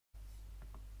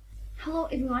Hello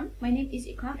everyone, my name is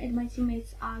Ikram and my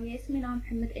teammates are Yassmina,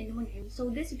 Mohammed and Mounaim.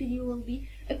 So this video will be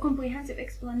a comprehensive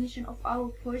explanation of our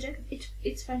project,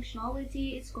 its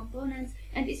functionality, its components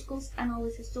and its cost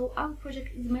analysis. So our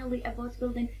project is mainly about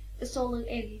building a solar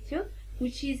air heater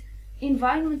which is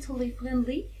environmentally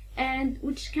friendly and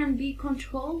which can be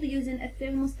controlled using a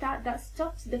thermostat that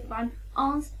stops the fan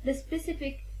once the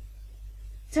specific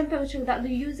temperature that the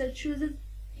user chooses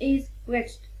is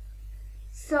reached.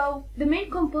 So the main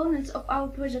components of our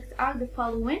project are the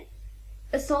following: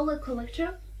 a solar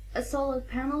collector, a solar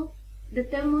panel, the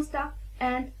thermostat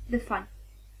and the fan.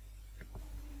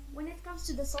 When it comes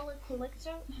to the solar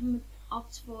collector, Mohammed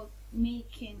opted for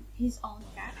making his own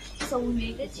pack. So we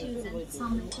made it using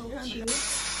some metal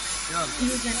tubes,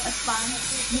 using a fan,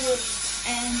 wood,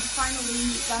 and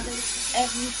finally we gathered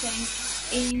everything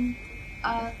in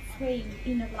a frame,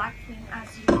 in a black frame,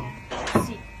 as you can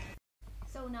see.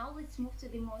 So now let's move to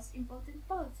the most important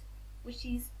part, which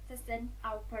is testing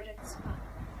our project's fan.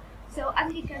 So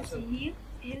as you can see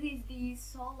here is the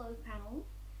solar panel,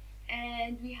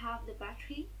 and we have the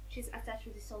battery which is attached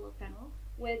to the solar panel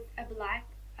with a black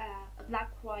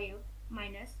wire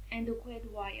minus and a red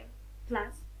wire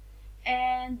plus.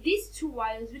 And these two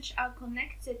wires which are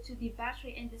connected to the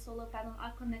battery and the solar panel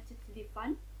are connected to the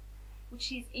fan,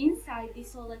 which is inside the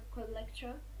solar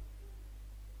collector.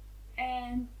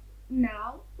 And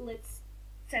now let's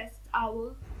test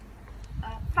our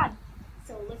fan.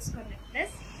 So let's connect this,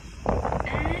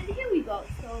 and here we go.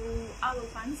 So our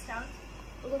fan starts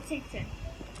rotating,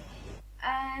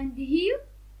 and here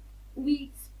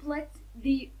we split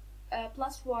the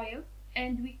plus wire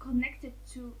and we connect it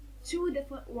to two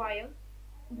different wires,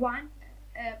 one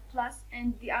plus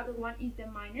and the other one is the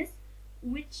minus,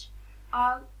 which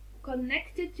are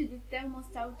connected to the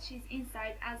thermostat which is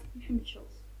inside, as Mohammed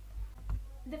shows.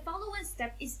 The following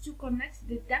step is to connect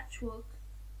the ductwork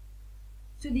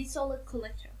to the solar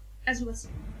collector, as was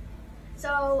seen.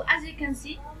 So as you can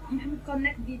see, Mohammed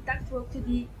connect the ductwork to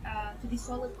the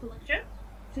solar collector,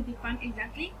 to the fan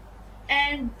exactly,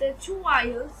 and the two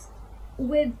wires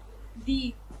with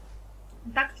the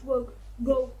ductwork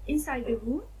go inside the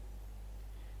room.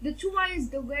 The two wires,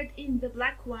 the red and the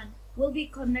black one, will be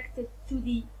connected to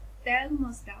the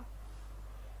thermostat,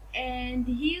 and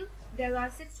here there are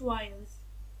 6 wires.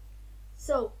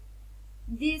 So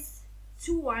these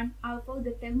 2 are for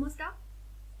the thermostat,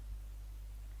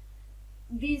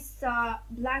 this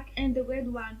black and the red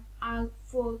one are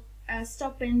for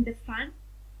stopping the fan,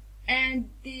 and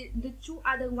the 2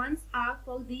 other ones are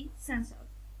for the sensor.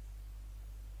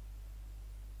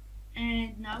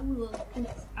 And now we will put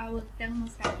our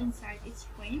thermostat inside its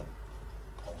frame.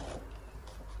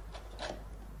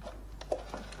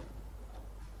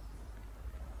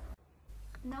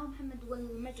 Now Mohammed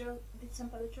will measure the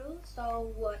temperature,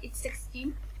 so it's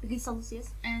 16 degrees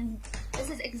Celsius, and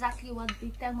this is exactly what the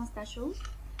thermostat shows.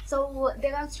 So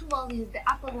there are 2 values. The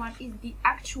upper one is the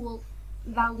actual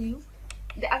value,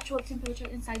 the actual temperature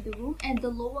inside the room, and the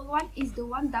lower one is the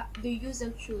one that the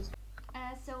user chooses.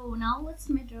 So now let's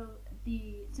measure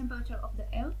the temperature of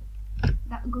the air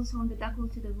that goes from the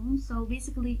ductwork to the room. So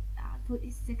basically it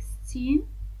is 16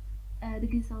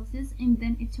 degrees Celsius, and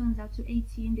then it turns out to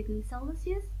 18 degrees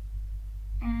Celsius,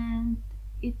 and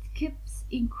it keeps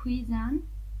increasing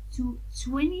to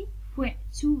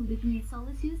 20.2 degrees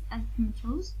Celsius as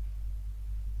shows,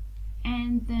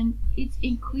 and then it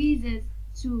increases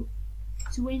to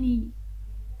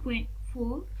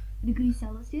 20.4 degrees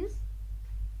Celsius,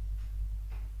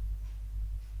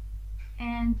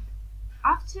 and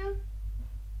after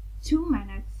 2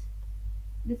 minutes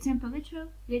the temperature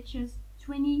reaches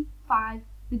 25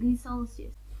 degrees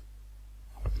Celsius.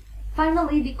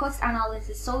 Finally, the cost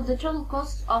analysis. So the total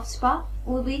cost of S.P.A.H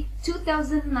will be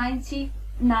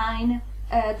 $2,099.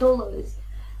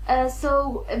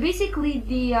 So basically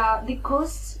the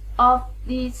cost of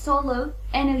the solar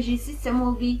energy system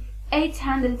will be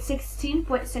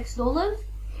 $816.6,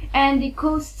 and the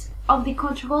cost of the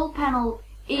control panel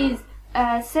is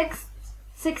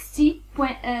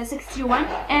 $660.61,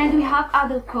 and we have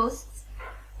other costs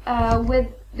with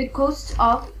the cost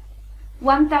of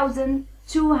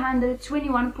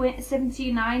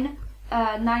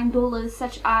 $1,221.79,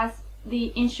 such as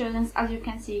the insurance, as you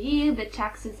can see here, the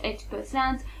taxes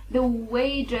 8%, the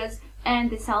wages and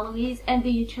the salaries and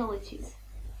the utilities.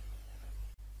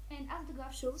 And as the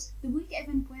graph shows, the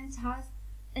break-even point has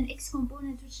an X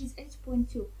component which is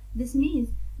 8.2. This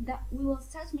means that we will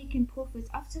start making profit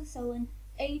after selling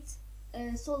 8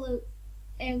 solar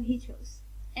air heaters.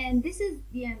 And this is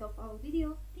the end of our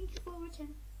video. Thank you for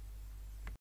watching.